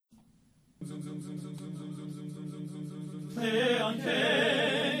Play on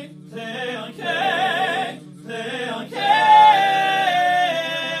K, play on K, play on K,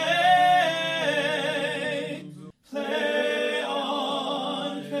 play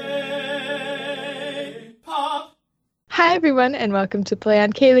on K, pop. Hi everyone, and welcome to Play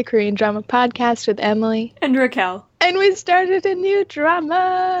on K, the Korean drama podcast with Emily and Raquel. And we started a new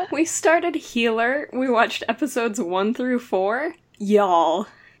drama. We started Healer. We watched episodes 1 through 4. Y'all.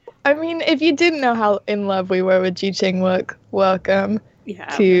 I mean, if you didn't know how in love we were with Ji Chang-wook, welcome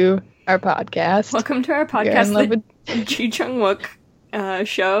to our podcast. Welcome to our podcast, the Ji Chang-wook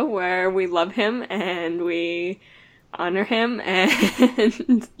show, where we love him and we honor him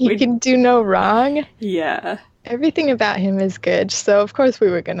and he can do no wrong. Yeah. Everything about him is good, so of course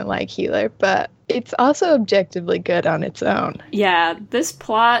we were going to like Healer, but it's also objectively good on its own. Yeah, this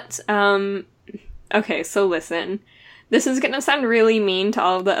plot, okay, so listen. This is going to sound really mean to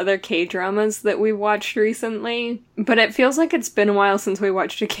all of the other K-dramas that we watched recently, but it feels like it's been a while since we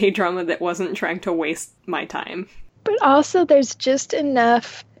watched a K-drama that wasn't trying to waste my time. But also there's just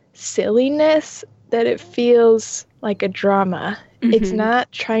enough silliness that it feels like a drama. Mm-hmm. It's not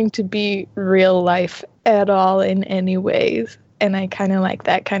trying to be real life at all in any ways, and I kind of like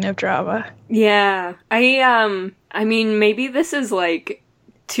that kind of drama. Yeah, I mean, maybe this is like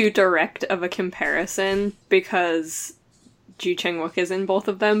too direct of a comparison because Ji Chang-wook is in both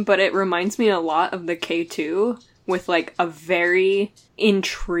of them, but it reminds me a lot of the K2 with like a very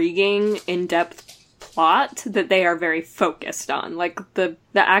intriguing, in-depth plot that they are very focused on. Like the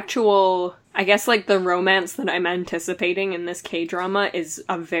actual, I guess like the romance that I'm anticipating in this K-drama is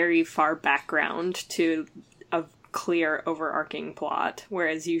a very far background to a clear overarching plot,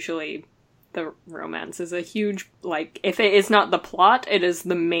 whereas usually the romance is a huge, like, if it is not the plot, it is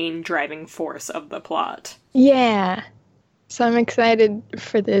the main driving force of the plot. Yeah. So I'm excited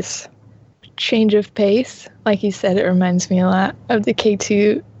for this change of pace. Like you said, it reminds me a lot of the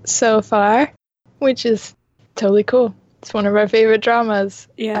K2 so far, which is totally cool. It's one of our favorite dramas.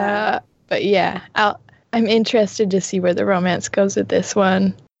 Yeah. But yeah, I'm interested to see where the romance goes with this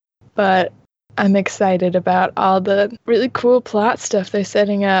one. But I'm excited about all the really cool plot stuff they're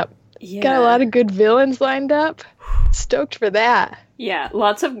setting up. Yeah. Got a lot of good villains lined up. Stoked for that. Yeah,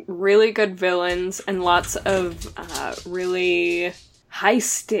 lots of really good villains and lots of really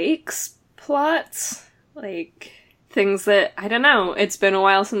high-stakes plots. Like, things that, I don't know, it's been a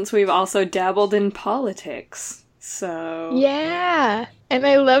while since we've also dabbled in politics, so... Yeah, and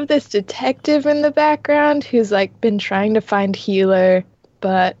I love this detective in the background who's, like, been trying to find Healer,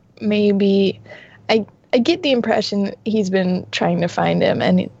 but maybe... I get the impression he's been trying to find him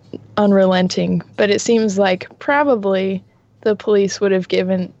and unrelenting, but it seems like probably the police would have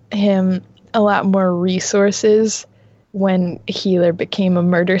given him a lot more resources when Healer became a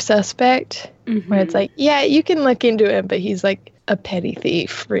murder suspect, where it's like, yeah, you can look into it, but he's like a petty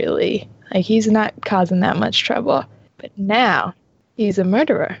thief, really. Like, he's not causing that much trouble. But now, he's a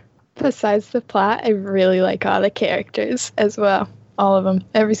murderer. Besides the plot, I really like all the characters as well. All of them.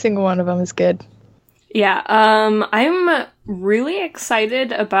 Every single one of them is good. Yeah, I'm really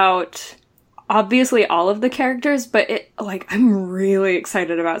excited about, obviously, all of the characters, but I'm really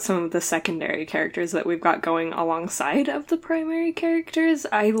excited about some of the secondary characters that we've got going alongside of the primary characters.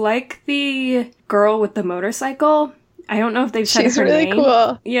 I like the girl with the motorcycle. I don't know if they've said her name. She's really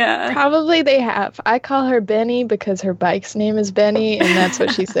cool. Yeah. Probably they have. I call her Benny because her bike's name is Benny, and that's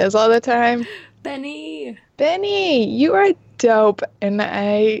what she says all the time. Benny! Benny, you are dope, and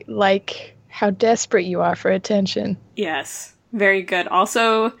I like how desperate you are for attention. Yes, very good.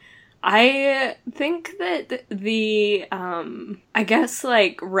 Also, I think that the, I guess,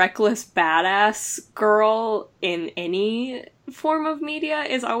 like, reckless badass girl in any form of media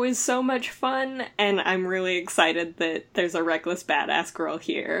is always so much fun, and I'm really excited that there's a reckless badass girl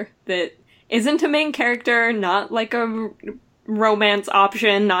here that isn't a main character, not like a romance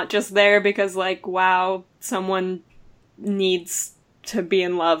option, not just there because, like, wow, someone needs to be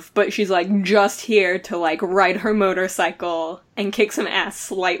in love, but she's like just here to like ride her motorcycle and kick some ass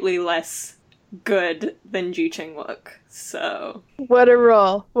slightly less good than Ji Chang-wook. So what a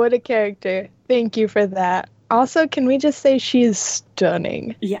role, what a character. Thank you for that. Also, can we just say she is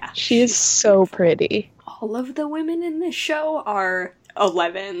stunning? Yeah, she's so pretty. All of the women in this show are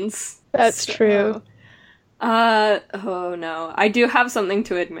 11s. That's true. Oh no, I do have something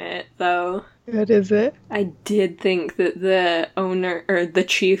to admit though. What is it? I did think that the owner, or the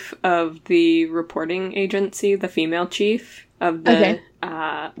chief of the reporting agency, the female chief of the,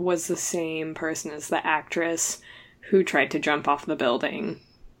 was the same person as the actress who tried to jump off the building.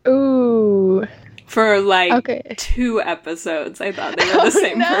 Ooh. For, like, 2 episodes, I thought they were the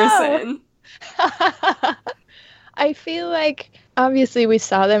same person. I feel like obviously we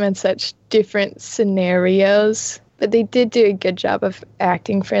saw them in such different scenarios, but they did do a good job of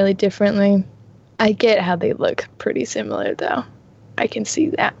acting fairly differently. I get how they look pretty similar though. I can see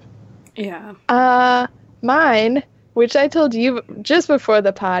that. Yeah. Mine, which I told you just before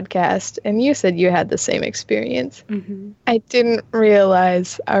the podcast, and you said you had the same experience. Mm-hmm. I didn't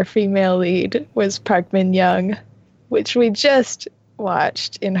realize our female lead was Park Min Young, which we just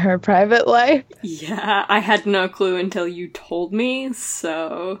watched in Her Private Life. Yeah, I had no clue until you told me,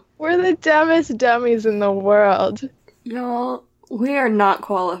 so... We're the dumbest dummies in the world. Y'all, we are not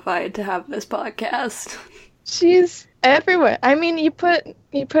qualified to have this podcast. She's everywhere. I mean, you put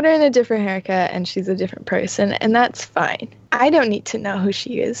her in a different haircut and she's a different person, and that's fine. I don't need to know who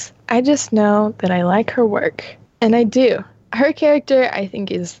she is. I just know that I like her work. And I do. Her character, I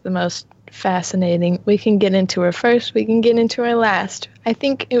think, is the most fascinating. We can get into her first, we can get into her last. I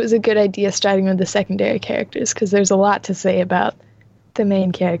think it was a good idea starting with the secondary characters, because there's a lot to say about the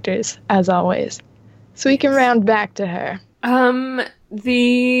main characters, as always. So we can round back to her. I'm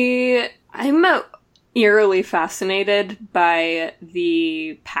eerily fascinated by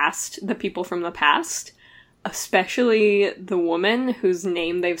the people from the past, especially the woman whose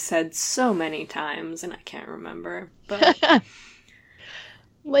name they've said so many times, and I can't remember, but...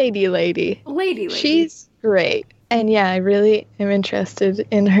 Lady. She's great. And yeah, I really am interested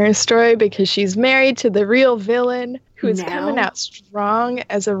in her story because she's married to the real villain who's coming out strong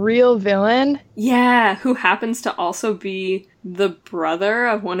as a real villain. Yeah, who happens to also be the brother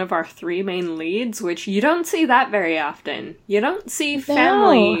of one of our three main leads, which you don't see that very often. You don't see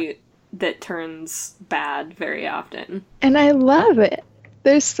family that turns bad very often. And I love it.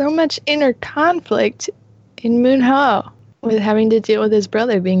 There's so much inner conflict in Moon Ho with having to deal with his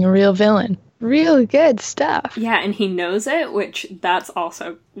brother being a real villain. Real good stuff. Yeah, and he knows it, which that's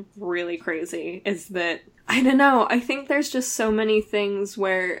also really crazy, is that, I don't know, I think there's just so many things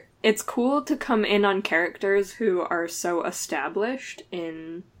where it's cool to come in on characters who are so established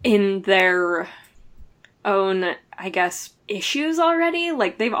in their own, I guess, issues already.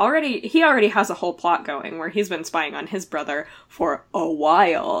 Like, he already has a whole plot going where he's been spying on his brother for a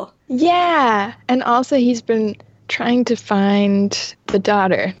while. Yeah, and also he's been trying to find the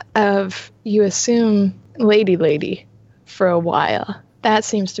daughter of, you assume, Lady for a while. That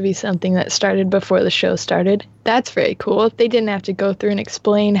seems to be something that started before the show started. That's very cool. They didn't have to go through and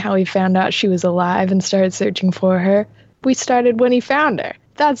explain how he found out she was alive and started searching for her. We started when he found her.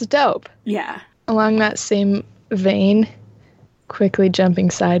 That's dope. Yeah. Along that same vein, quickly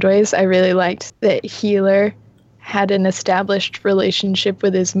jumping sideways, I really liked that Healer had an established relationship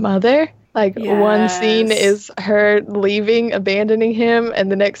with his mother. Like, one scene is her leaving, abandoning him,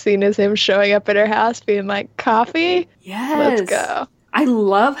 and the next scene is him showing up at her house being like, coffee? Yes. Let's go. I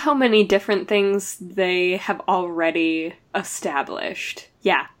love how many different things they have already established.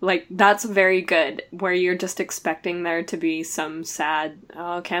 Yeah, like, that's very good, where you're just expecting there to be some sad,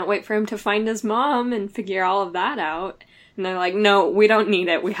 oh, can't wait for him to find his mom and figure all of that out. And they're like, no, we don't need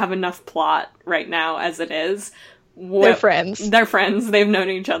it. We have enough plot right now as it is. They're friends. They're friends. They've known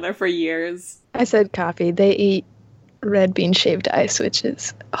each other for years. I said coffee. They eat red bean shaved ice, which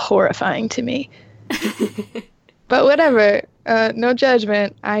is horrifying to me. But whatever. No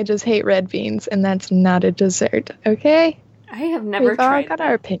judgment. I just hate red beans, and that's not a dessert, okay? I have never We've tried all got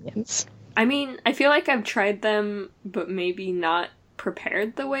our opinions. I mean, I feel like I've tried them, but maybe not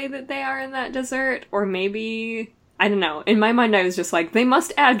prepared the way that they are in that dessert. Or maybe, I don't know. In my mind, I was just like, they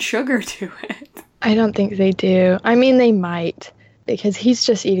must add sugar to it. I don't think they do. I mean, they might, because he's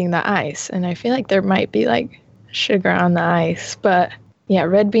just eating the ice, and I feel like there might be, like, sugar on the ice. But, yeah,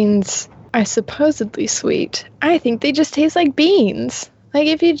 red beans are supposedly sweet. I think they just taste like beans. Like,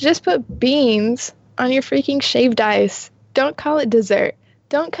 if you just put beans on your freaking shaved ice, don't call it dessert.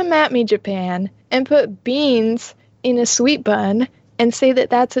 Don't come at me, Japan, and put beans in a sweet bun and say that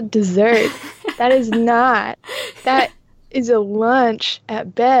that's a dessert. That is not. That is a lunch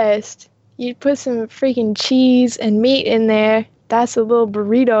at best. You put some freaking cheese and meat in there. That's a little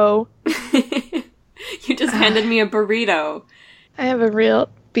burrito. You just handed me a burrito. I have a real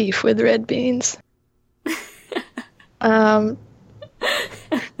beef with red beans.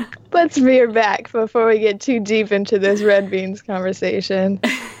 Let's veer back before we get too deep into this red beans conversation.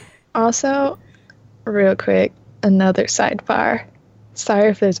 Also, real quick, another sidebar. Sorry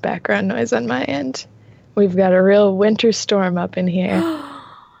if there's background noise on my end. We've got a real winter storm up in here.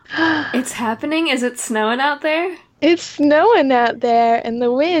 It's happening? Is it snowing out there? It's snowing out there, and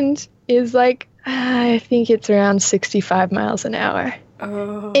the wind is like, I think it's around 65 miles an hour.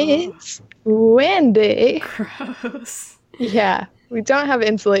 Oh. It's windy. Gross. Yeah. We don't have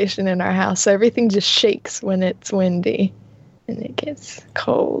insulation in our house, so everything just shakes when it's windy and it gets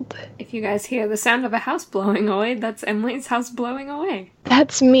cold. If you guys hear the sound of a house blowing away, that's Emily's house blowing away.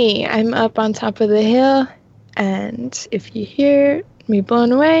 That's me. I'm up on top of the hill, and if you hear me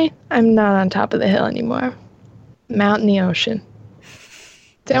blown away, I'm not on top of the hill anymore. I'm out in the ocean.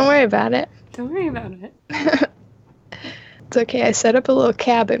 Don't worry about it. Don't worry about it. It's okay. I set up a little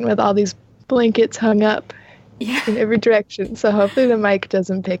cabin with all these blankets hung up Yeah. in every direction, so hopefully the mic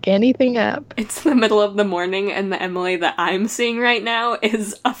doesn't pick anything up. It's the middle of the morning, and the Emily that I'm seeing right now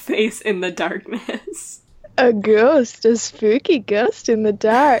is a face in the darkness. A ghost, a spooky ghost in the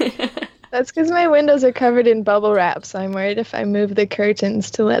dark. That's because my windows are covered in bubble wrap, so I'm worried if I move the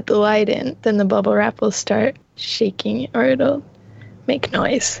curtains to let the light in, then the bubble wrap will start shaking or it'll make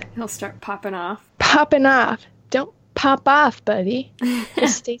noise. He'll start popping off. Popping off. Don't pop off, buddy.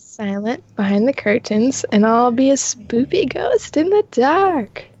 Just stay silent behind the curtains, and I'll be a spoopy ghost in the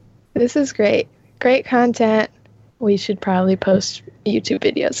dark. This is great. Great content. We should probably post YouTube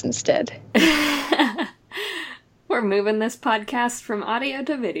videos instead. We're moving this podcast from audio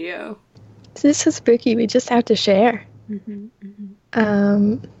to video. This is so spooky. We just have to share.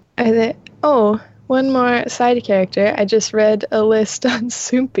 One more side character. I just read a list on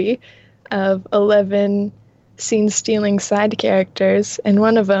Soompi of 11 scene-stealing side characters, and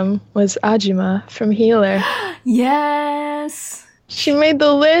one of them was Ajima from Healer. Yes! She made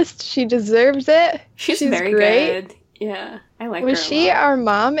the list. She deserves it. She's very great. good. Yeah, I like her Was a she lot. our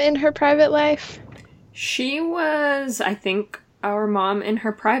mom in her private life? She was, I think, our mom in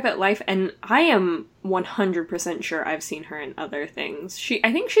her private life, and I am 100% sure I've seen her in other things.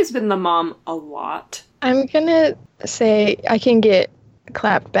 I think she's been the mom a lot. I'm gonna say I can get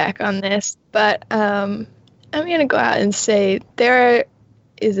clapped back on this, but I'm gonna go out and say there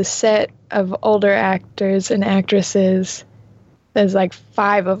is a set of older actors and actresses. There's like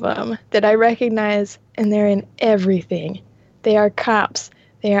 5 of them that I recognize, and they're in everything. They are cops.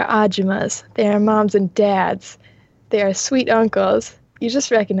 They are Ajimas. They are moms and dads. They are sweet uncles. You just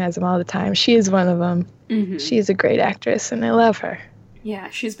recognize them all the time. She is one of them. Mm-hmm. She's a great actress, and I love her. Yeah,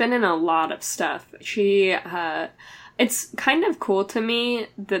 she's been in a lot of stuff. It's kind of cool to me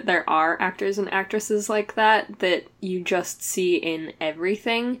that there are actors and actresses like that you just see in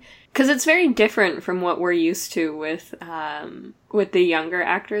everything. Because it's very different from what we're used to with the younger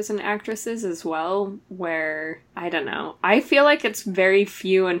actors and actresses as well, where, I don't know, I feel like it's very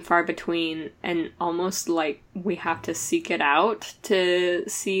few and far between, and almost like we have to seek it out to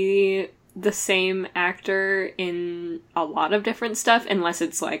see the same actor in a lot of different stuff, unless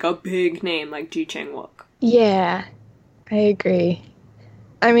it's like a big name like Ji Chang-wook. Yeah, I agree.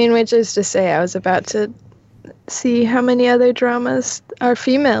 I mean, which is to say, I was about to see how many other dramas our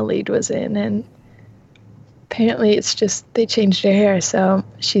female lead was in, and apparently it's just they changed her hair, so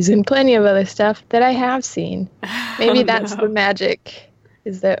she's in plenty of other stuff that I have seen. Maybe that's the magic,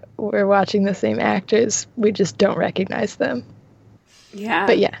 is that we're watching the same actors, we just don't recognize them. Yeah.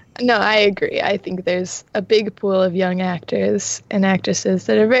 But yeah, no, I agree. I think there's a big pool of young actors and actresses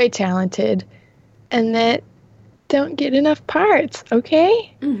that are very talented and that don't get enough parts,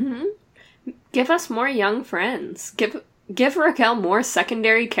 okay? Mm-hmm. Give us more young friends. Give Raquel more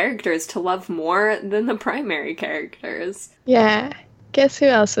secondary characters to love more than the primary characters. Yeah. Guess who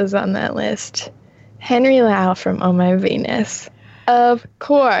else was on that list? Henry Lau from Oh My Venus. Of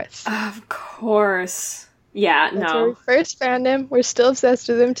course. Of course. Yeah, That's where we no. first found him. We're still obsessed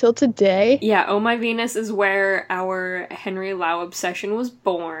with him till today. Yeah, Oh My Venus is where our Henry Lau obsession was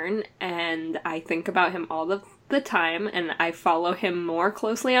born, and I think about him all the time, and I follow him more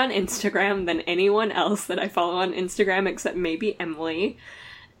closely on Instagram than anyone else that I follow on Instagram except maybe Emily.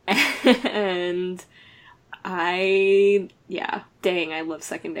 And I love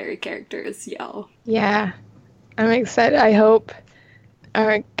secondary characters, y'all. Yeah. I'm excited. I hope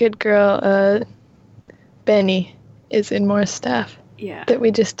our good girl, Benny, is in more stuff Yeah. that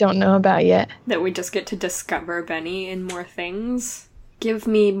we just don't know about yet. That we just get to discover Benny in more things. Give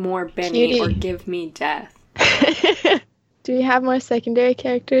me more Benny or Cutie. give me death. Do we have more secondary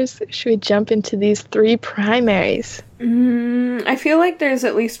characters? Should we jump into these 3 primaries? I feel like there's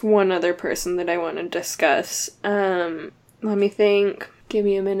at least one other person that I want to discuss. Let me think. Give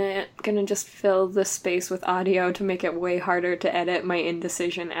me a minute. Gonna just fill the space with audio to make it way harder to edit my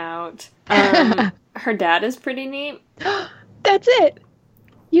indecision out. Her dad is pretty neat. That's it!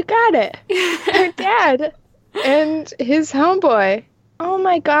 You got it! Her dad and his homeboy. Oh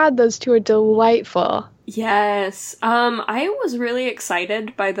my god, those 2 are delightful. Yes. I was really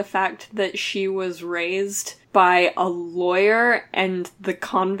excited by the fact that she was raised by a lawyer and the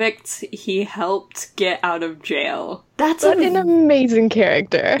convicts he helped get out of jail. That's an amazing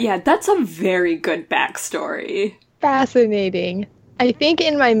character. Yeah, that's a very good backstory. Fascinating. I think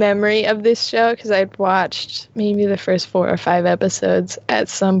in my memory of this show, because I'd watched maybe the first 4 or 5 episodes at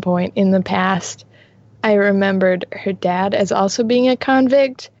some point in the past, I remembered her dad as also being a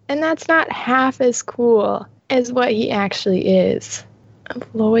convict, and that's not half as cool as what he actually is. A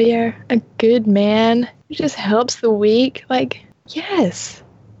lawyer, a good man who just helps the weak. Like, yes,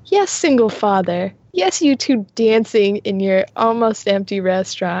 single father. Yes, you two dancing in your almost empty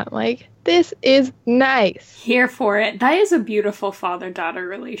restaurant. Like, this is nice. Here for it. That is a beautiful father-daughter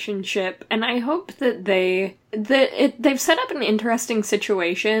relationship, and I hope that they've set up an interesting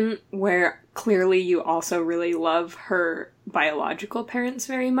situation where clearly you also really love her biological parents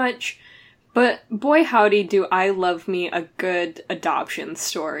very much, but boy howdy do I love me a good adoption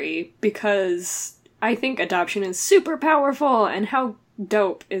story, because I think adoption is super powerful, and how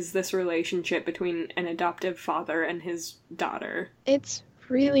dope is this relationship between an adoptive father and his daughter? It's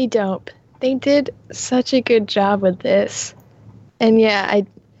really dope. They did such a good job with this. And yeah,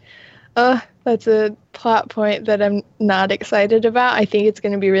 that's a plot point that I'm not excited about. I think it's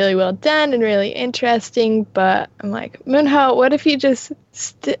going to be really well done and really interesting, but I'm like, Moonho, what if you just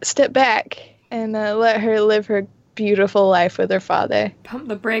step back and let her live her beautiful life with her father? Pump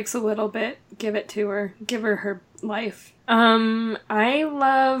the brakes a little bit. Give it to her. Give her her life. I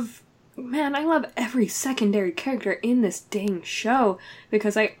love every secondary character in this dang show,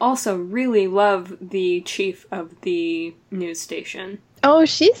 because I also really love the chief of the news station. Oh,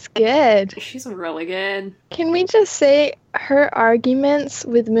 she's good. She's really good. Can we just say her arguments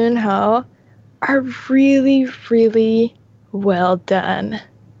with Moonho are really, really well done.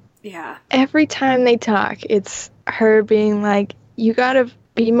 Yeah. Every time they talk, it's her being like, you gotta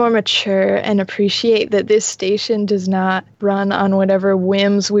be more mature and appreciate that this station does not run on whatever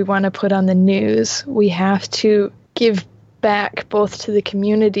whims we want to put on the news. We have to give back both to the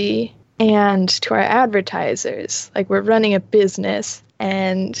community and to our advertisers. Like, we're running a business.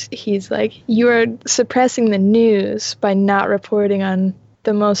 And he's like, you are suppressing the news by not reporting on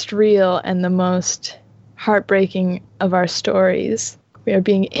the most real and the most heartbreaking of our stories. We are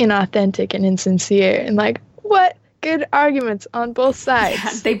being inauthentic and insincere. And like, what? Good arguments on both sides.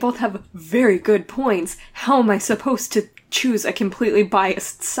 Yeah, they both have very good points. How am I supposed to choose a completely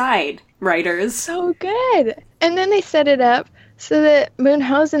biased side, writers? So good. And then they set it up so that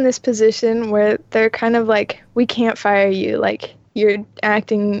Moonho's in this position where they're kind of like, we can't fire you. Like, you're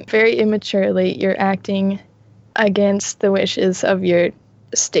acting very immaturely. You're acting against the wishes of your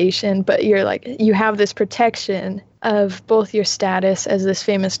station, but you're like, you have this protection of both your status as this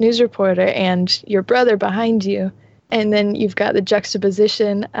famous news reporter and your brother behind you. And then you've got the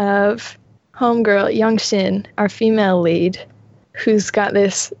juxtaposition of homegirl Youngshin, our female lead, who's got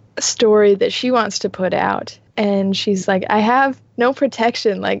this story that she wants to put out. And she's like, I have no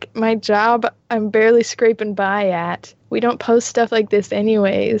protection. Like, my job, I'm barely scraping by at. We don't post stuff like this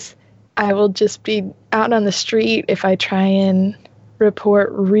anyways. I will just be out on the street if I try and report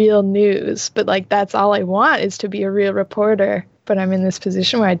real news. But, like, that's all I want, is to be a real reporter. But I'm in this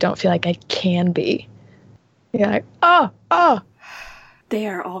position where I don't feel like I can be. You're like, oh. They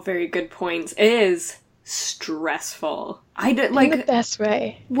are all very good points. It is stressful. I did, in the best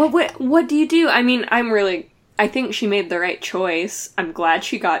way. What do you do? I mean, I think she made the right choice. I'm glad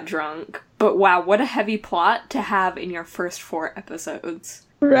she got drunk. But wow, what a heavy plot to have in your first 4 episodes.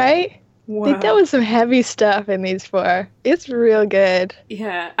 Right? Wow. I think that was some heavy stuff in these 4. It's real good.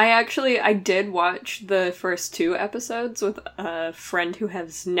 Yeah, I did watch the first 2 episodes with a friend who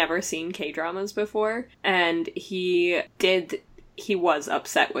has never seen K-dramas before, and he was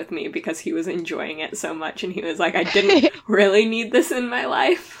upset with me because he was enjoying it so much, and he was like, I didn't really need this in my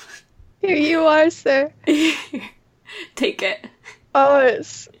life. Here you are, sir. Take it. Oh,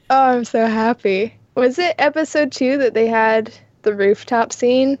 I'm so happy. Was it episode 2 that they had the rooftop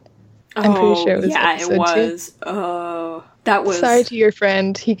scene? I'm pretty sure it was episode 2. It was. Oh, that was... Sorry to your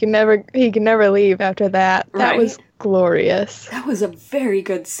friend. He can never leave after that. That Right? was glorious. That was a very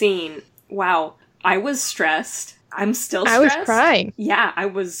good scene. Wow. I was stressed. I'm still stressed. I was crying. Yeah, I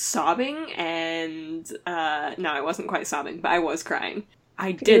was sobbing, and no, I wasn't quite sobbing, but I was crying.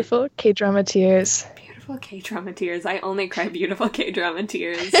 Beautiful K-drama tears. Beautiful K-drama tears. I only cry beautiful K-drama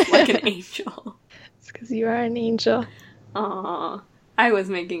tears like an angel. It's because you are an angel. Aww. I was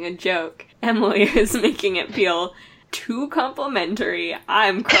making a joke. Emily is making it feel too complimentary.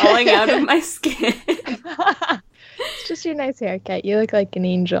 I'm crawling out of my skin. It's just your nice haircut. You look like an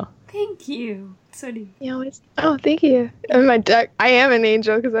angel. Thank you. So do you. You always. Oh, thank you. And my duck. I am an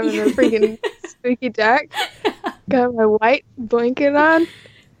angel because I'm in a freaking spooky duck. Got my white blanket on,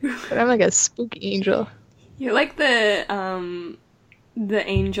 but I'm like a spooky angel. You're like the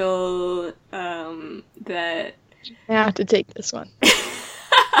angel that I have to take this one.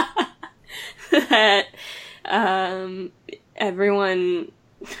 that everyone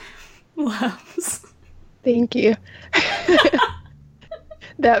loves. Thank you.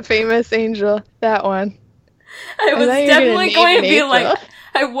 That famous angel. That one. I was thought you were definitely gonna going to name be an like, angel.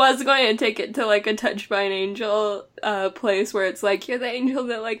 I was going to take it to like a Touched by an Angel place where it's like, you're the angel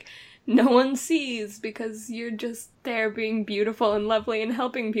that like no one sees because you're just there being beautiful and lovely and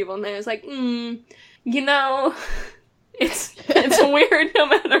helping people. And then it's like, you know, it's weird no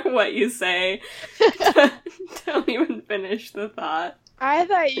matter what you say. Don't even finish the thought. I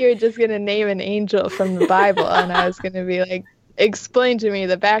thought you were just gonna name an angel from the Bible, and I was gonna be like, explain to me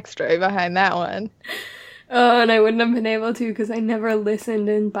the backstory behind that one. Oh, and I wouldn't have been able to because I never listened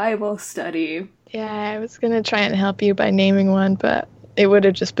in Bible study. Yeah, I was gonna try and help you by naming one, but it would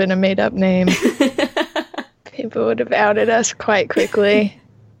have just been a made-up name. People would have outed us quite quickly.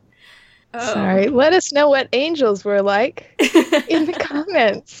 Oh. Sorry. Let us know what angels were like in the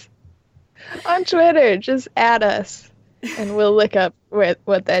comments. On Twitter, just add us, and we'll look up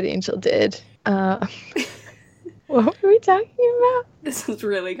what that angel did. What were we talking about? This has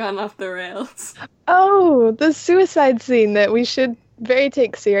really gone off the rails. Oh, the suicide scene that we should very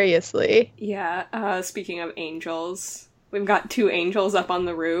take seriously. Yeah, speaking of angels, we've got 2 angels up on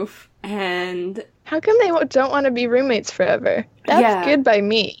the roof, and How come they don't want to be roommates forever? That's Yeah. good by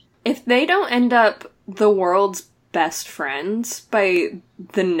me. if they don't end up the world's best friends by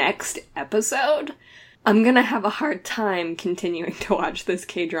the next episode, I'm gonna have a hard time continuing to watch this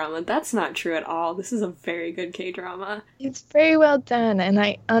K-drama. That's not true at all. This is a very good K-drama. It's very well done, and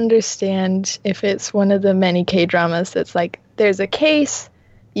I understand if it's one of the many K-dramas that's like, there's a case,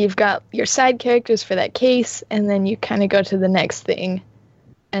 you've got your side characters for that case, and then you kind of go to the next thing,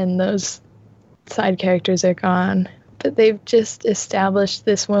 and those side characters are gone. But they've just established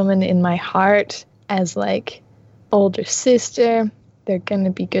this woman in my heart as, like, older sister. They're going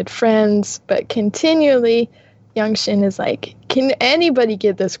to be good friends, but continually, Young Shin is like, can anybody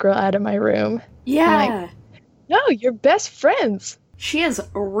get this girl out of my room? Yeah. No, you're best friends. She is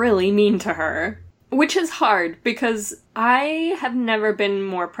really mean to her, which is hard because I have never been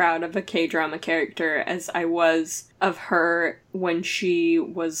more proud of a K-drama character as I was of her when she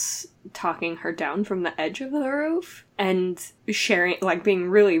was talking her down from the edge of the roof and sharing, like, being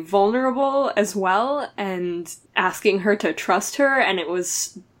really vulnerable as well and asking her to trust her, and it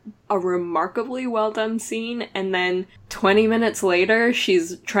was a remarkably well done scene. And then 20 minutes later,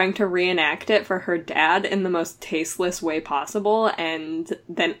 she's trying to reenact it for her dad in the most tasteless way possible, and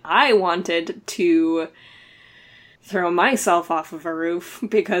then I wanted to throw myself off of a roof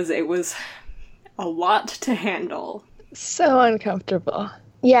because it was a lot to handle. So uncomfortable.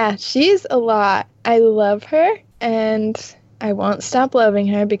 Yeah, she's a lot. I love her, and I won't stop loving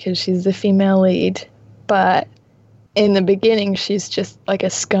her because she's the female lead. But in the beginning, she's just like a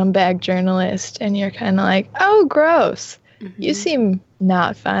scumbag journalist, and you're kind of like, oh, gross. Mm-hmm. You seem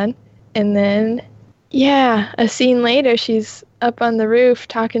not fun. And then, yeah, a scene later, she's up on the roof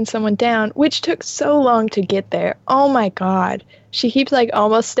talking someone down, which took so long to get there. Oh my god. She keeps like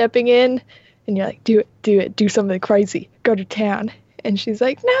almost stepping in, and you're like, do it, do something crazy, go to town. And she's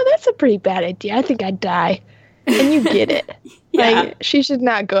like, no, that's a pretty bad idea. I think I'd die. And you get it. Yeah. Like, she should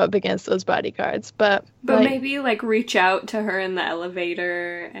not go up against those bodyguards. But like, maybe, like, reach out to her in the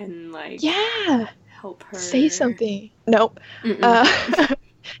elevator and, like, yeah, help her. say something. Nope.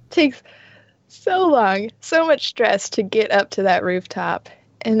 Takes so long, so much stress to get up to that rooftop.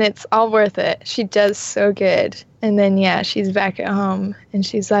 And it's all worth it. She does so good. And then, yeah, she's back at home. And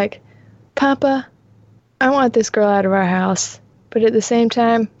she's like, Papa, I want this girl out of our house. But at the same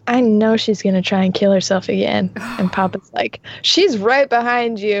time, I know she's going to try and kill herself again. And Papa's like, she's right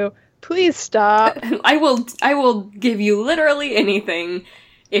behind you. Please stop. I will give you literally anything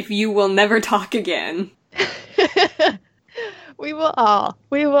if you will never talk again. We will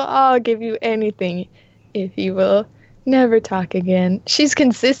all give you anything if you will never talk again. She's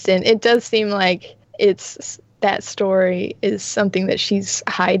consistent. It does seem like that story is something that she's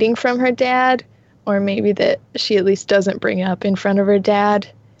hiding from her dad, or maybe that she at least doesn't bring up in front of her dad.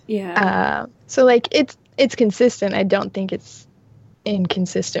 Yeah. So, like, it's consistent. I don't think it's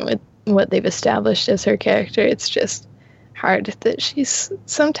inconsistent with what they've established as her character. It's just hard that she's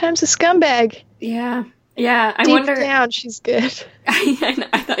sometimes a scumbag. Yeah. Yeah, I Deep wonder... down, she's good.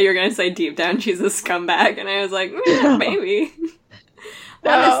 I thought you were going to say deep down she's a scumbag, and I was like, No. maybe.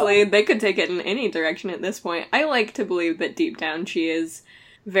 No. honestly, they could take it in any direction at this point. I like to believe that deep down she is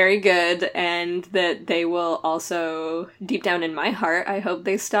very good, and that they will also, deep down in my heart, I hope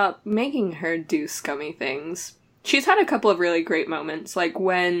they stop making her do scummy things. She's had a couple of really great moments, like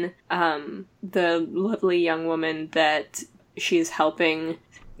when the lovely young woman that she's helping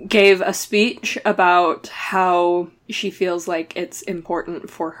gave a speech about how she feels like it's important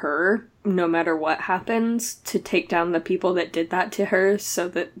for her, no matter what happens, to take down the people that did that to her so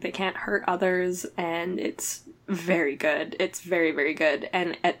that they can't hurt others, and it's very good. It's very, very good.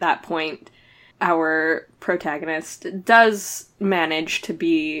 And at that point, our protagonist does manage to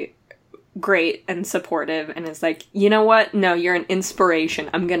be great and supportive and is like, you know what? No, you're an inspiration.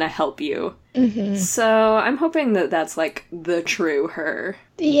 I'm gonna help you. Mm-hmm. So I'm hoping that that's like the true her.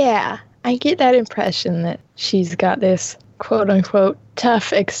 Yeah, I get that impression that she's got this quote-unquote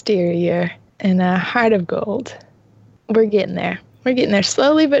tough exterior and a heart of gold. We're getting there. We're getting there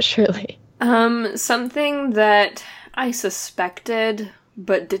slowly but surely. Something that I suspected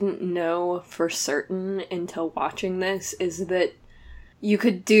but didn't know for certain until watching this is that you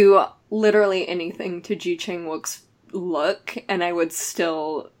could do literally anything to Ji Chang-wook's look and I would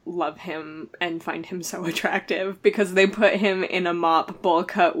still love him and find him so attractive, because they put him in a mop bowl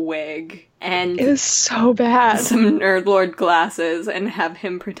cut wig and it was so bad. Some Nerdlord glasses and have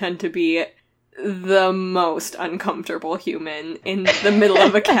him pretend to be the most uncomfortable human in the middle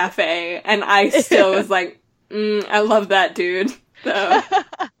of a cafe, and I still was like, I love that dude. So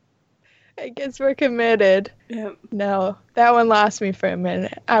I guess we're committed. Yep. No, that one lost me for a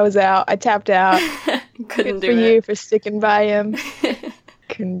minute. I was out. I tapped out. Couldn't good do for it. you for sticking by him.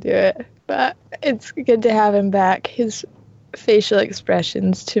 Couldn't do it. But it's good to have him back. His facial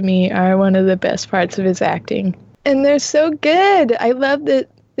expressions, to me, are one of the best parts of his acting. And they're so good. I love that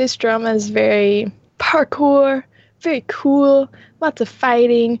this drama is very parkour, very cool, lots of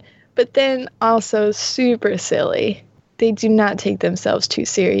fighting, but then also super silly. They do not take themselves too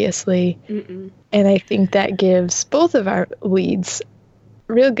seriously. Mm-mm. And I think that gives both of our leads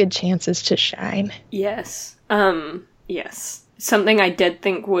real good chances to shine. Yes. Yes. Something I did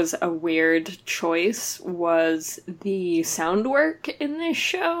think was a weird choice was the sound work in this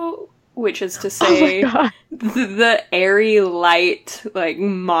show, which is to say, the airy, light, like,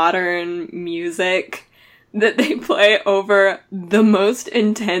 modern music that they play over the most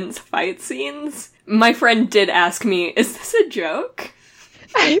intense fight scenes. My friend did ask me, is this a joke?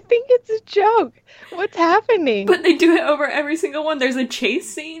 I think it's a joke. What's happening? But they do it over every single one. There's a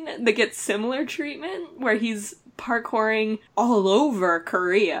chase scene that gets similar treatment where he's parkouring all over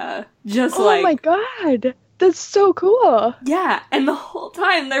Korea. Just oh like... my god! That's so cool! Yeah, and the whole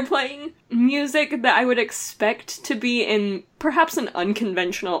time they're playing music that I would expect to be in perhaps an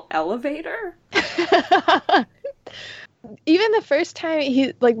unconventional elevator. Even the first time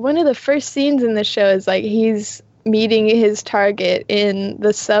one of the first scenes in the show is like he's meeting his target in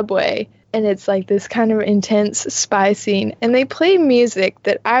the subway, and it's like this kind of intense spy scene, and they play music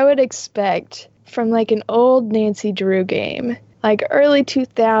that I would expect from like an old Nancy Drew game, like early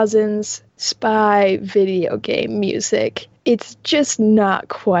 2000s spy video game music. It's just not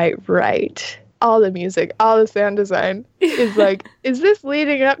quite right. All the music, all the sound design is like, is this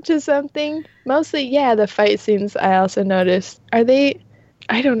leading up to something? Mostly, yeah, the fight scenes I also noticed. Are they,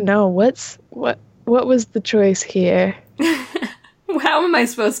 I don't know, what was the choice here? How am I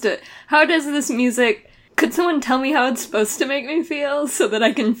supposed to, how does this music, could someone tell me how it's supposed to make me feel so that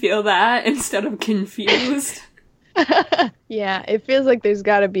I can feel that instead of confused? Yeah, it feels like there's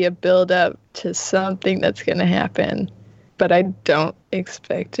got to be a build up to something that's going to happen, but I don't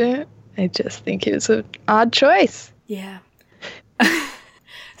expect it. I just think it's an odd choice. Yeah.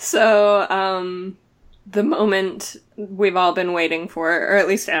 So, the moment we've all been waiting for, or at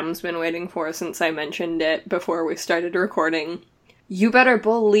least Em's been waiting for since I mentioned it before we started recording. You better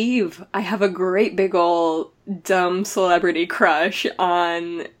believe I have a great big ol' dumb celebrity crush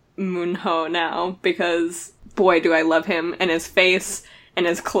on Moon-ho now, because boy do I love him, and his face, and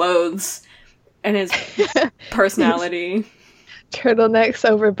his clothes, and his personality. Turtlenecks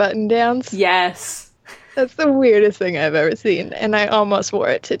over button-downs? Yes. That's the weirdest thing I've ever seen, and I almost wore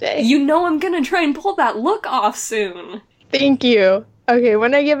it today. You know I'm gonna try and pull that look off soon. Thank you. Okay,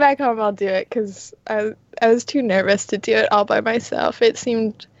 when I get back home, I'll do it, because I was too nervous to do it all by myself.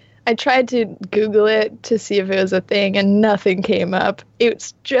 I tried to Google it to see if it was a thing, and nothing came up.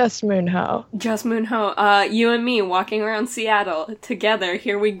 It's just Moon-ho. Just Moon-ho. You and me walking around Seattle together.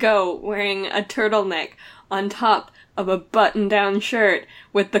 Here we go, wearing a turtleneck on top of a button-down shirt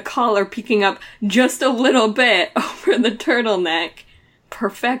with the collar peeking up just a little bit over the turtleneck.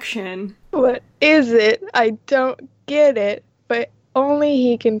 Perfection. What is it? I don't get it, but only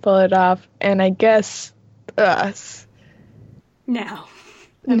he can pull it off, and I guess us. Now.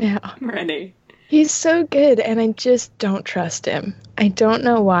 Now. I'm ready. He's so good, and I just don't trust him. I don't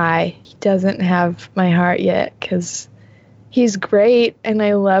know why he doesn't have my heart yet, because he's great, and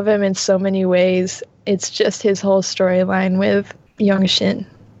I love him in so many ways. It's just his whole storyline with Youngshin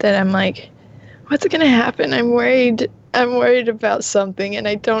that I'm like, what's going to happen? I'm worried about something, and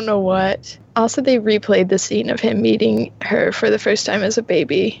I don't know what. Also, they replayed the scene of him meeting her for the first time as a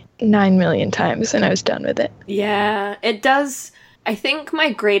baby 9 million times, and I was done with it. Yeah, it does. I think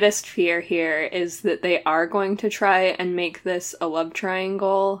my greatest fear here is that they are going to try and make this a love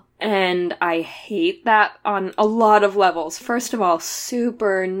triangle, and I hate that on a lot of levels. First of all,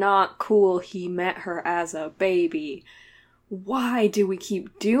 super not cool he met her as a baby. Why do we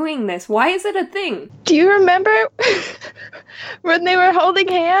keep doing this? Why is it a thing? Do you remember when they were holding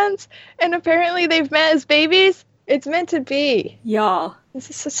hands and apparently they've met as babies? It's meant to be. Y'all. This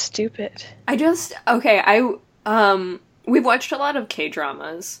is so stupid. We've watched a lot of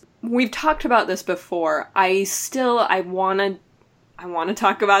K-dramas. We've talked about this before. I wanna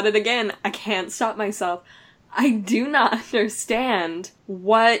talk about it again. I can't stop myself. I do not understand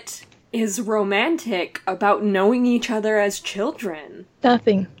what is romantic about knowing each other as children.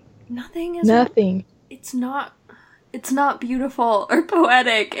 Nothing. Nothing is. Nothing. It's not beautiful or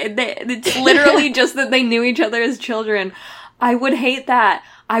poetic. It's literally just that they knew each other as children. I would hate that.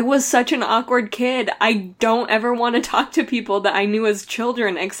 I was such an awkward kid. I don't ever want to talk to people that I knew as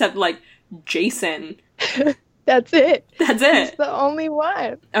children except, like, Jason. That's it. That's it. It's the only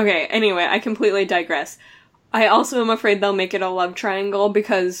one. Okay, anyway, I completely digress. I also am afraid they'll make it a love triangle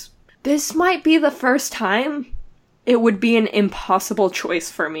because this might be the first time it would be an impossible choice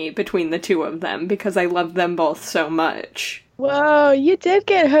for me between the two of them because I love them both so much. Whoa, you did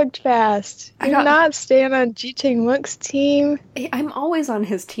get hooked fast. You're not staying on Ji Chang-wook's team. I'm always on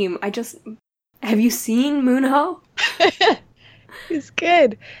his team. Have you seen Moonho? He's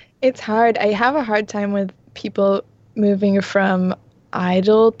good. It's hard. I have a hard time with people moving from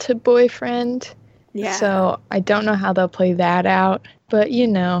idol to boyfriend. Yeah. So I don't know how they'll play that out. But,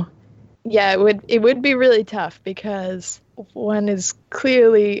 yeah, it would be really tough because one is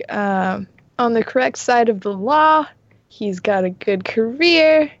clearly on the correct side of the law. He's got a good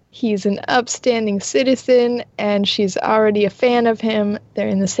career. He's an upstanding citizen, and she's already a fan of him. They're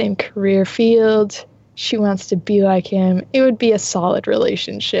in the same career field. She wants to be like him. It would be a solid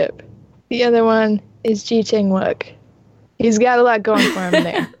relationship. The other one is Ji Chang-wook. He's got a lot going for him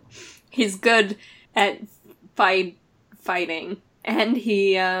there. He's good at fighting. And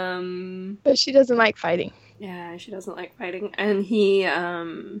he, But she doesn't like fighting. Yeah, she doesn't like fighting. And he,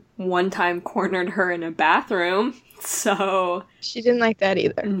 one time cornered her in a bathroom, so... She didn't like that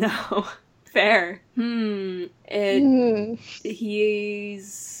either. No. Fair.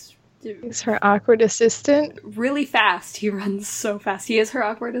 He's her awkward assistant. Really fast. He runs so fast. He is her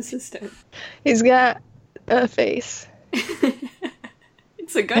awkward assistant. He's got a face.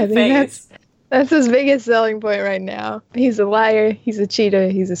 It's a good face. That's his biggest selling point right now. He's a liar, he's a cheater,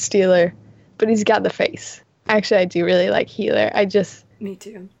 he's a stealer, but he's got the face. Actually, I do really like Healer. I just... Me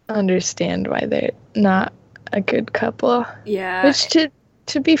too. ...understand why they're not a good couple. Yeah. Which,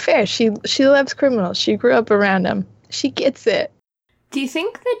 to be fair, she loves criminals. She grew up around them. She gets it. Do you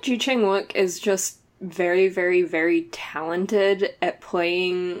think that Ji Chang-wook is just very, very, very talented at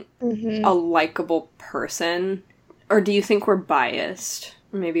playing a likable person? Or do you think we're biased?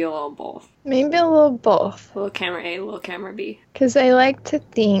 Maybe a little both. Maybe a little both. A little camera A, a little camera B. Because I like to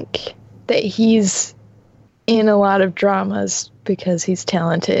think that he's in a lot of dramas because he's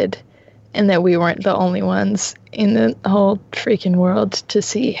talented, and that we weren't the only ones in the whole freaking world to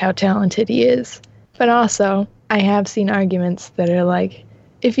see how talented he is. But also, I have seen arguments that are like,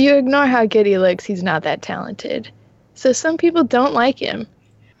 if you ignore how good he looks, he's not that talented. So some people don't like him.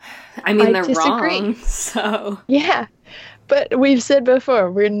 I mean, they're disagree. Wrong, so... Yeah, but we've said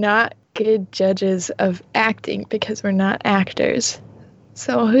before, we're not good judges of acting because we're not actors.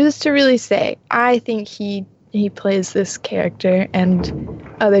 So who's to really say? I think he plays this character and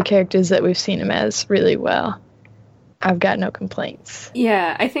other characters that we've seen him as really well. I've got no complaints.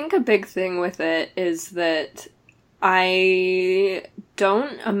 Yeah, I think a big thing with it is that I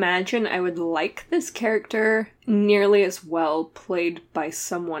don't imagine I would like this character nearly as well played by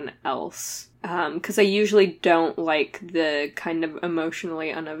someone else. Because I usually don't like the kind of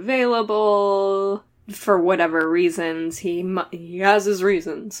emotionally unavailable, for whatever reasons. He has his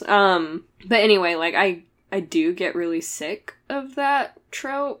reasons. But anyway, like, I do get really sick of that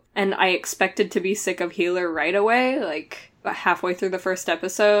trope, and I expected to be sick of Healer right away. Like, halfway through the first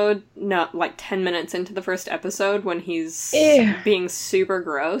episode, not like 10 minutes into the first episode, when he's Ew. being super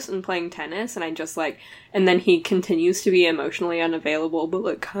gross and playing tennis, and I just like, and then he continues to be emotionally unavailable, but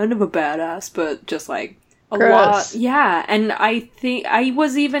like kind of a badass, but just like a Gross. lot. Yeah, and I think I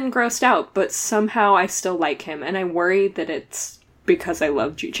was even grossed out, but somehow I still like him, and I worry that it's because I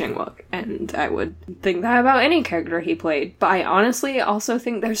love Ji Chang-wook, and I would think that about any character he played. But I honestly also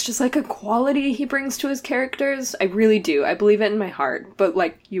think there's just like a quality he brings to his characters. I really do. I believe it in my heart. But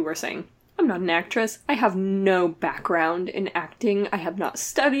like you were saying, I'm not an actress. I have no background in acting. I have not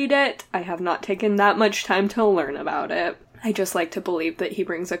studied it. I have not taken that much time to learn about it. I just like to believe that he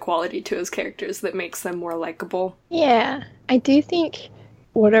brings a quality to his characters that makes them more likable. Yeah, I do think,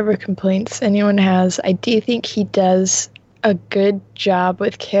 whatever complaints anyone has, I do think he does a good job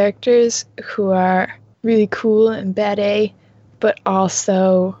with characters who are really cool and bad, but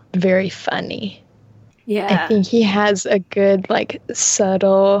also very funny. Yeah. I think he has a good, like,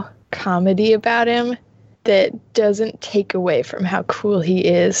 subtle comedy about him that doesn't take away from how cool he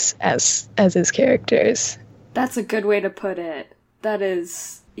is as his characters. That's a good way to put it. That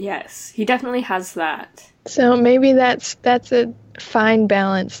is, yes, he definitely has that. So maybe that's a fine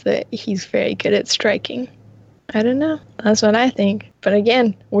balance that he's very good at striking. I don't know. That's what I think. But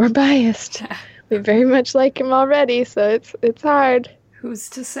again, we're biased. We very much like him already, so it's hard. Who's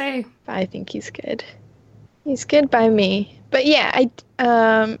to say? But I think he's good. He's good by me. But yeah,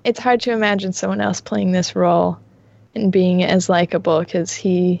 it's hard to imagine someone else playing this role and being as likable, because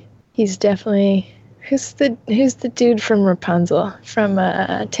he's definitely who's the dude from Rapunzel from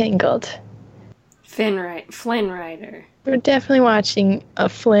Tangled. Flynn Rider. We're definitely watching a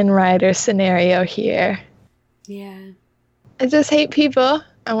Flynn Rider scenario here. Yeah. I just hate people.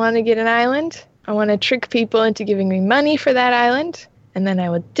 I want to get an island. I want to trick people into giving me money for that island, and then I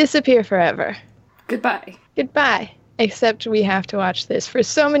will disappear forever. Goodbye. Goodbye. Except we have to watch this for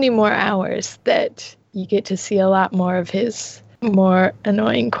so many more hours that you get to see a lot more of his more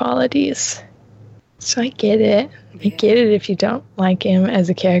annoying qualities. So I get it. I get it if you don't like him as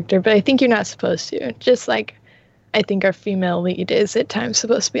a character, but I think you're not supposed to. Just like I think our female lead is at times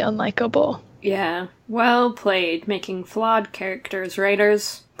supposed to be unlikable. Yeah. Well played, making flawed characters,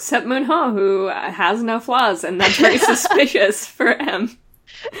 writers. Except Moon-ho, who has no flaws, and that's very suspicious for him.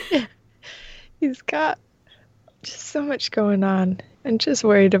 Yeah. He's got just so much going on. I'm just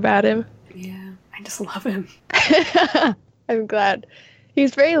worried about him. Yeah. I just love him. I'm glad.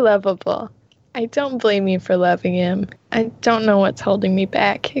 He's very lovable. I don't blame you for loving him. I don't know what's holding me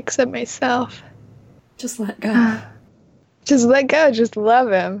back except myself. Just let go. Just let go. Just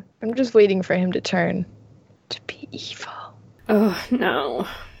love him. I'm just waiting for him to turn to be evil. Oh, no.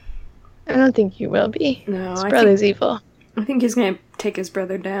 I don't think he will be. No, His brother's evil. I think he's gonna take his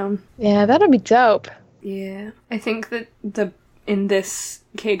brother down. Yeah, that'll be dope. Yeah. I think that in this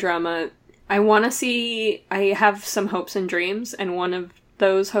K-drama, I have some hopes and dreams, and one of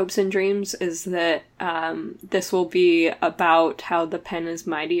those hopes and dreams is that this will be about how the pen is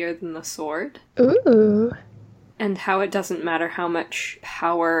mightier than the sword. Ooh. And how it doesn't matter how much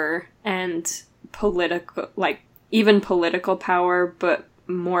power and even political power, but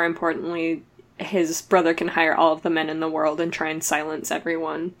more importantly, his brother can hire all of the men in the world and try and silence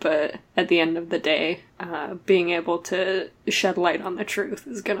everyone. But at the end of the day, being able to shed light on the truth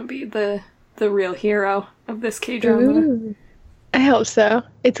is going to be the real hero of this K-drama. Ooh. I hope so.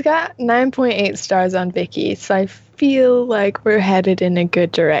 It's got 9.8 stars on Viki, so I feel like we're headed in a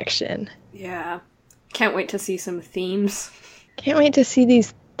good direction. Yeah. Can't wait to see some themes. Can't wait to see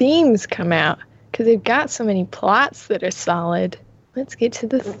these themes come out, because they've got so many plots that are solid. Let's get to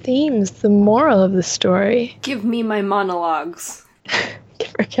the themes, the moral of the story. Give me my monologues.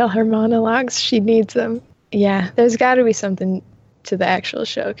 Give Raquel her monologues. She needs them. Yeah, there's got to be something to the actual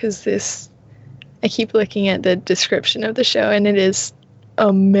show, because I keep looking at the description of the show, and it is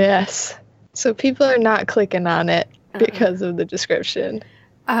a mess. So people are not clicking on it because of the description.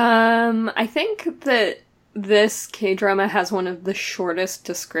 I think that this K-drama has one of the shortest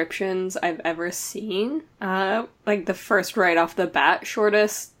descriptions I've ever seen. Like the first right off the bat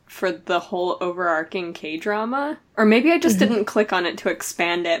shortest for the whole overarching K-drama. Or maybe I just didn't click on it to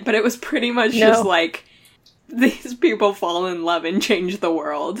expand it, but it was pretty much just like, these people fall in love and change the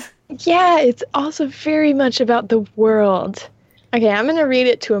world. Yeah, it's also very much about the world. Okay, I'm going to read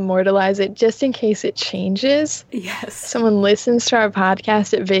it to immortalize it just in case it changes. Yes. Someone listens to our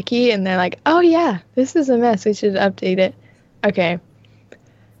podcast at Viki and they're like, oh yeah, this is a mess. We should update it. Okay.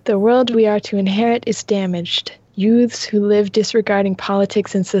 The world we are to inherit is damaged. Youths who live disregarding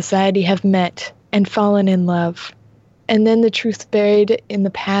politics and society have met and fallen in love. And then the truths buried in the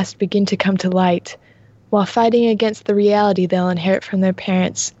past begin to come to light. while fighting against the reality they'll inherit from their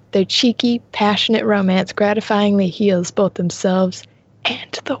parents. Their cheeky, passionate romance gratifyingly heals both themselves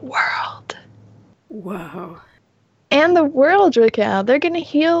and the world. Whoa. And the world, Raquel. They're gonna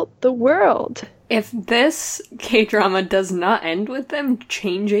heal the world. If this K-drama does not end with them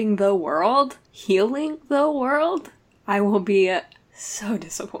changing the world, healing the world, I will be so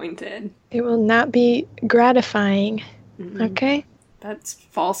disappointed. It will not be gratifying. Okay? That's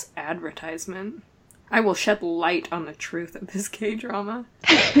false advertisement. I will shed light on the truth of this K-drama.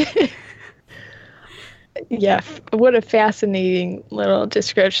 Yeah, what a fascinating little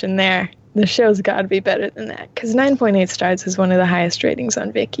description there. The show's got to be better than that, because 9.8 stars is one of the highest ratings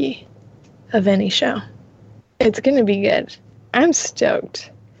on Viki of any show. It's going to be good. I'm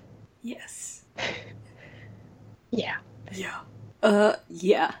stoked. Yes. Yeah. Yeah.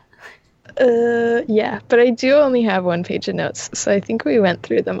 Yeah. Yeah, but I do only have one page of notes, so I think we went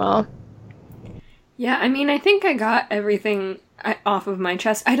through them all. Yeah, I mean, I think I got everything off of my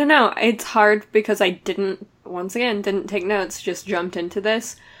chest. I don't know. It's hard because I didn't take notes, just jumped into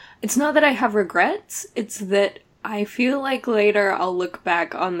this. It's not that I have regrets, it's that I feel like later I'll look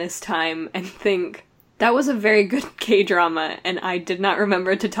back on this time and think, that was a very good K-drama, and I did not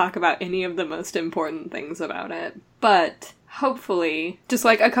remember to talk about any of the most important things about it. But hopefully, just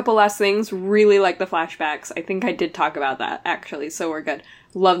like a couple last things, really like the flashbacks. I think I did talk about that, actually, so we're good.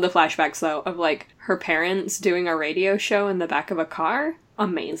 Love the flashbacks, though, of, like, her parents doing a radio show in the back of a car.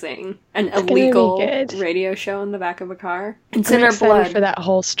 Amazing. An illegal radio show in the back of a car. It's in her blood. For that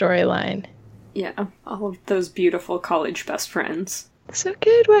whole storyline. Yeah, all of those beautiful college best friends. So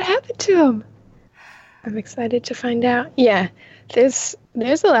good. What happened to them? I'm excited to find out. Yeah, there's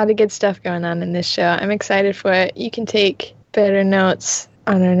a lot of good stuff going on in this show. I'm excited for it. You can take better notes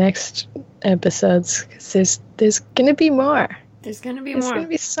on our next episodes, because there's going to be more. There's going to be more. There's more. going to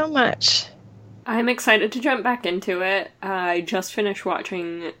be so much. I'm excited to jump back into it. I just finished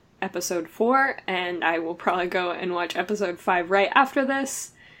watching episode 4, and I will probably go and watch episode 5 right after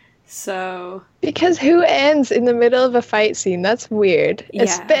this. So... Because who ends in the middle of a fight scene? That's weird. Yeah.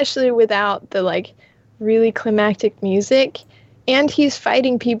 Especially without the, like, really climactic music. And he's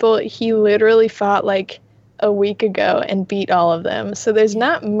fighting people he literally fought, like, a week ago and beat all of them. So there's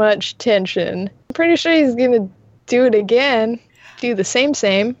not much tension. I'm pretty sure he's gonna do it again. Do the same.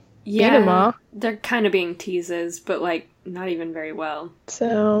 Yeah, beat them all. They're kind of being teases, but, like, not even very well.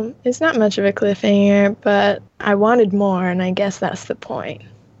 So it's not much of a cliffhanger, but I wanted more, and I guess that's the point.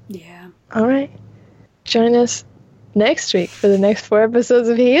 Yeah. All right. Join us next week for the next 4 episodes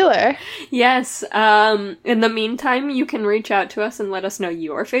of Healer. Yes. In the meantime, you can reach out to us and let us know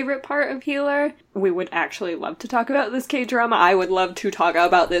your favorite part of Healer. We would actually love to talk about this K-drama. I would love to talk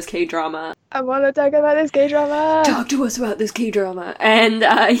about this K-drama. I want to talk about this K-drama. Talk to us about this K-drama. And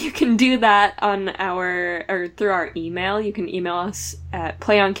you can do that on through our email. You can email us at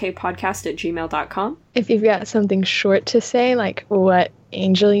playonkpodcast@gmail.com. If you've got something short to say, like what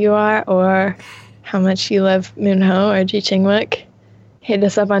angel you are, or how much you love Moonho or Ji Chang-wook, hit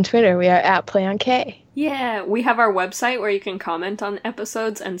us up on Twitter. We are at PlayOnK. Yeah, we have our website where you can comment on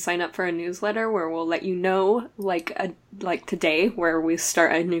episodes and sign up for a newsletter where we'll let you know, like today, where we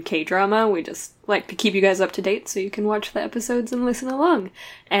start a new K-drama. We just like to keep you guys up to date so you can watch the episodes and listen along.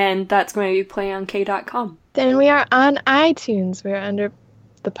 And that's going to be playonk.com. Then we are on iTunes. We're under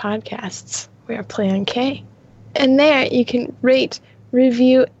the podcasts. We are PlayOnK. And there you can rate,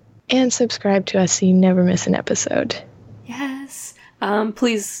 review, and subscribe to us so you never miss an episode. Yes.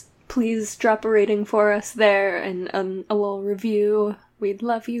 Please drop a rating for us there and a little review. We'd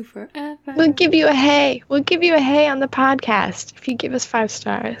love you forever. We'll give you a hey. We'll give you a hey on the podcast if you give us 5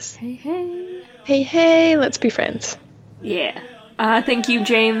 stars. Hey, hey. Hey, hey. Let's be friends. Yeah. Thank you,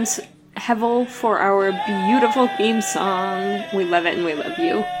 James Hevel, for our beautiful theme song. We love it and we love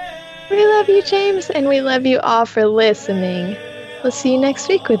you. We love you, James, and we love you all for listening. We'll see you next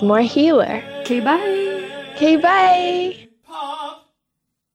week with more Healer. Okay, bye. Okay, bye.